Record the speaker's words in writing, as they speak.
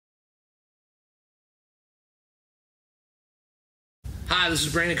Hi, this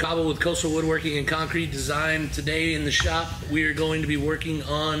is Brandon Cobble with Coastal Woodworking and Concrete Design. Today in the shop, we are going to be working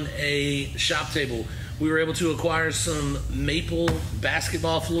on a shop table. We were able to acquire some maple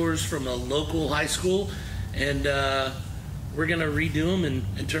basketball floors from a local high school, and we're gonna redo them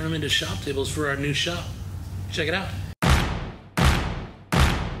and turn them into shop tables for our new shop. Check it out.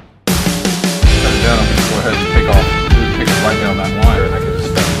 Go ahead and take off, take it right down that wire, and I can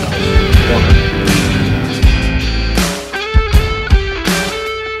just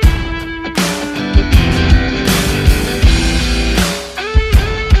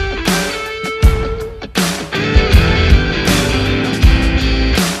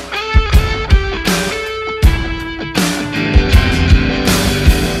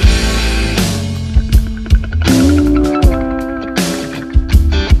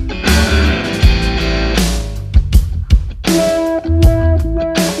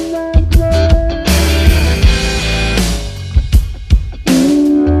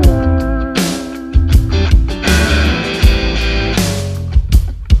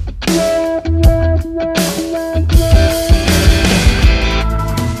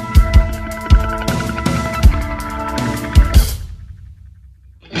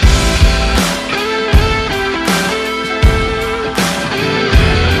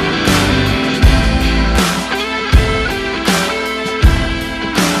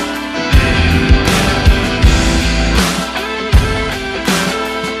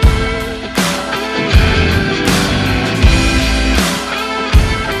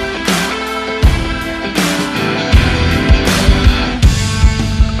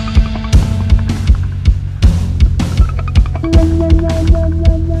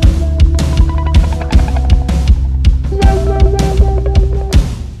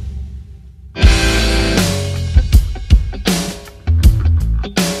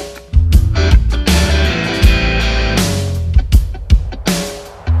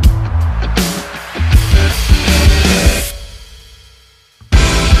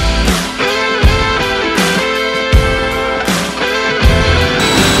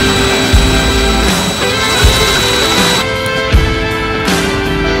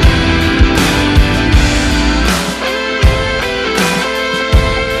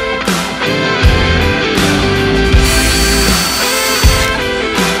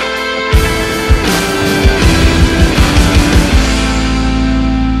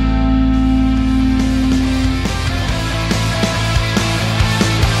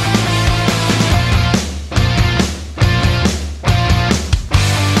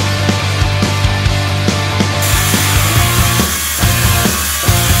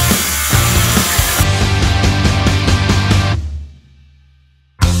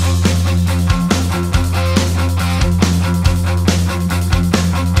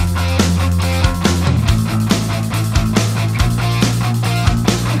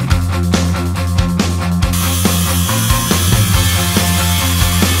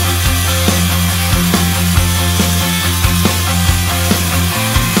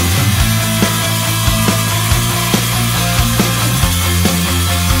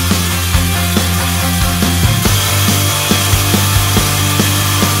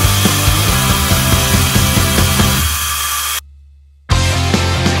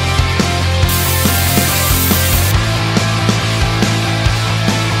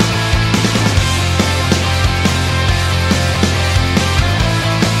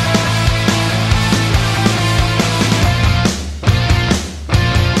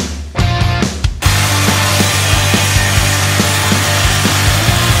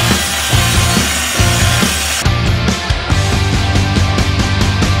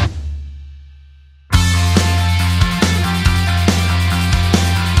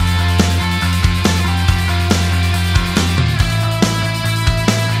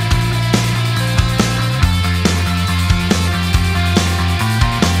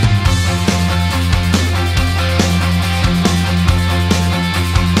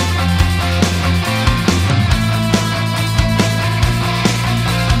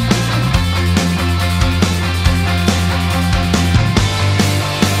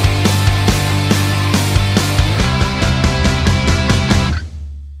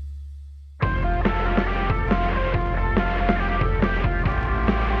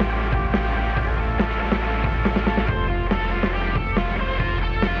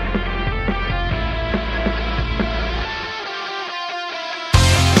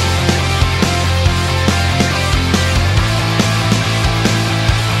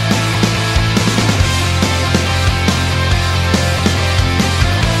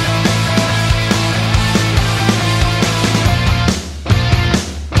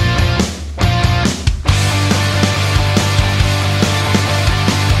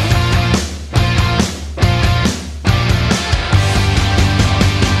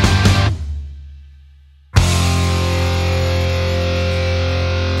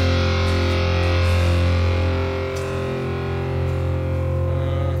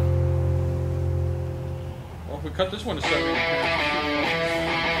cut this one to 7.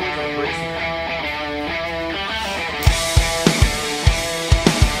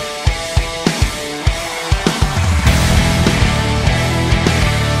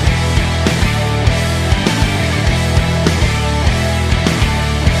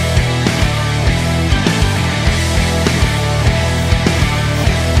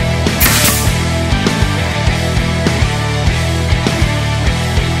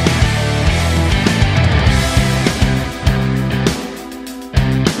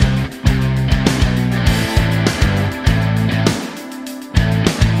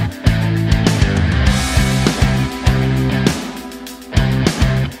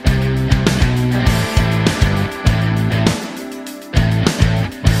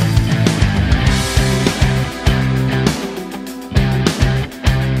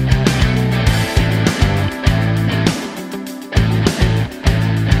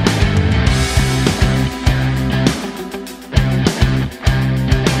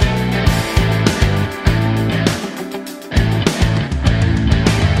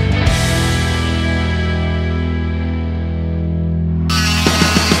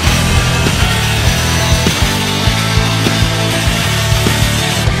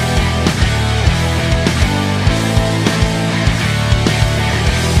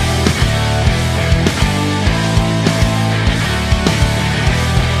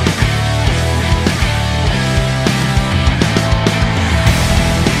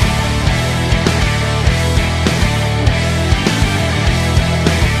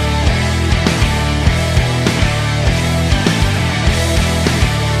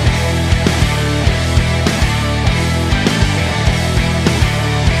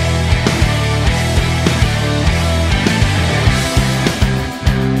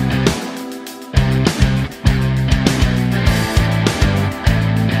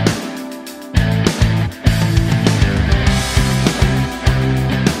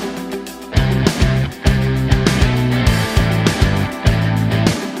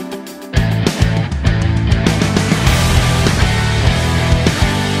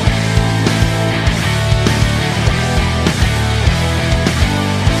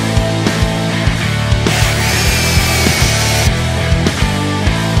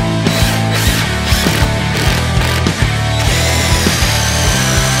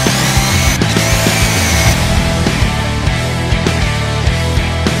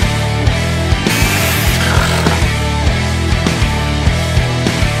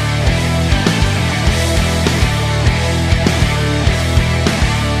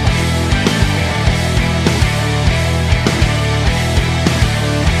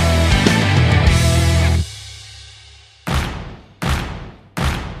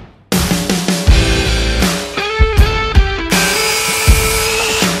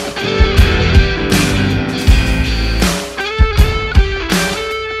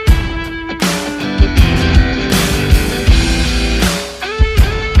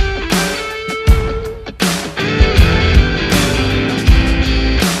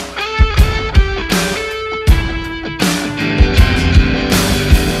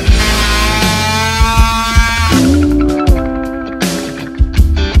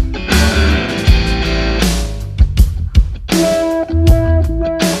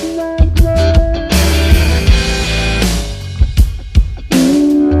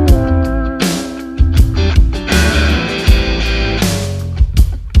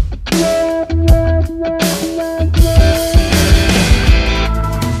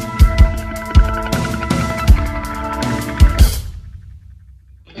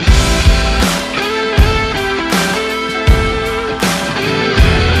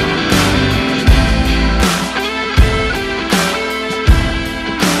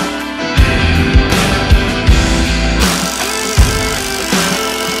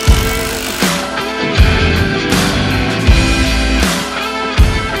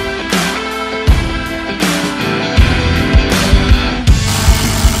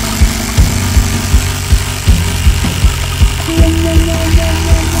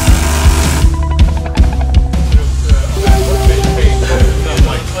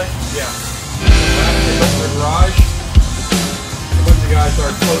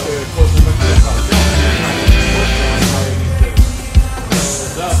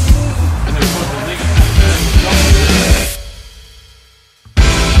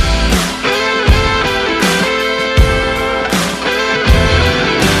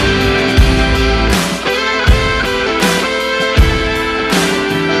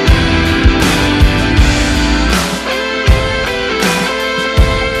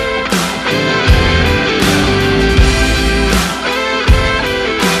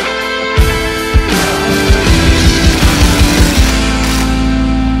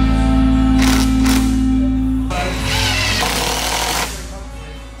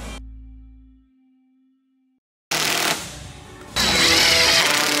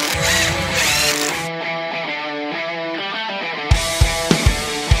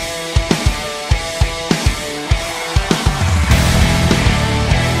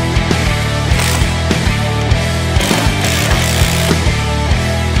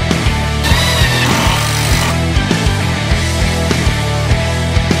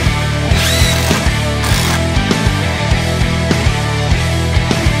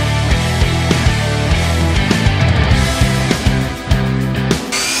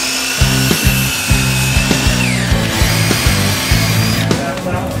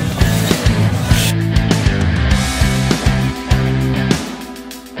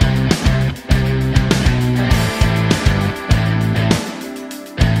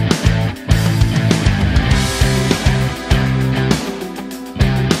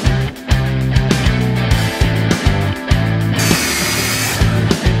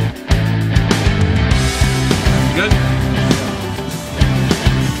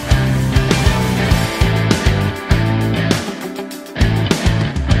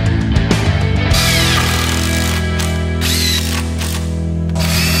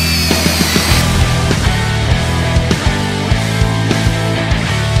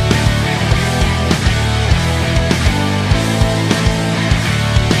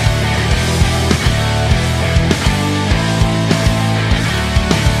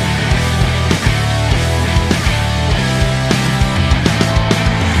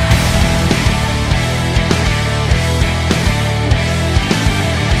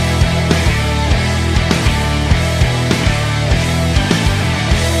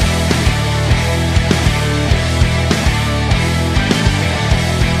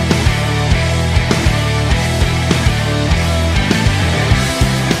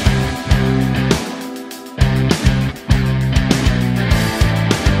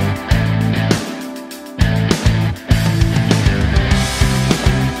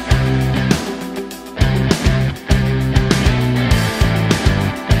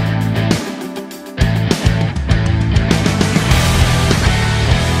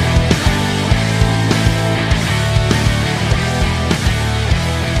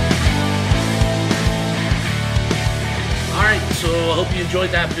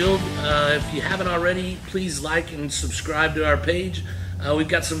 enjoyed that build. If you haven't already, please like and subscribe to our page. We've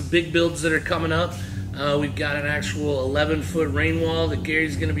got some big builds that are coming up. We've got an actual 11-foot rain wall that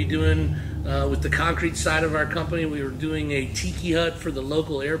Gary's going to be doing with the concrete side of our company. We were doing a tiki hut for the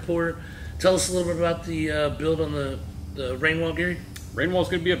local airport. Tell us a little bit about the build on the rain wall, Gary. Rain wall is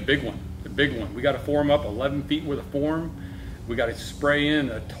going to be a big one. We got to form up 11 feet worth of form. We got to spray in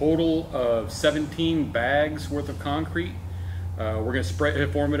a total of 17 bags worth of concrete. We're going to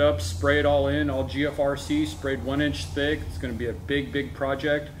form it up, spray it all in, all GFRC, sprayed 1 inch thick. It's going to be a big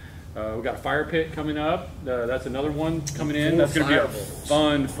project. We got a fire pit coming up. That's another one coming in. That's going to be a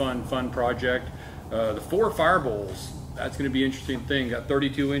fun project. The 4 fire bowls. That's going to be an interesting thing. Got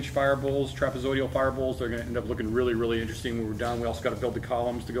 32-inch fire bowls, trapezoidal fire bowls. They're going to end up looking really interesting when we're done. We also got to build the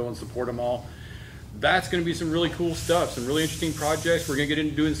columns to go and support them all. That's going to be some really cool stuff, some really interesting projects. We're going to get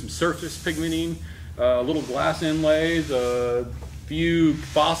into doing some surface pigmenting, little glass inlays, a few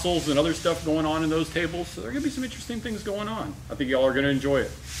fossils and other stuff going on in those tables. So there are going to be some interesting things going on. I think y'all are going to enjoy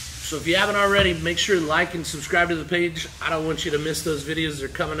it. So if you haven't already, make sure to like and subscribe to the page. I don't want you to miss those videos. They're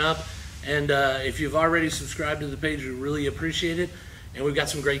coming up. And if you've already subscribed to the page, we really appreciate it. And we've got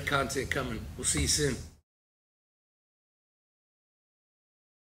some great content coming. We'll see you soon.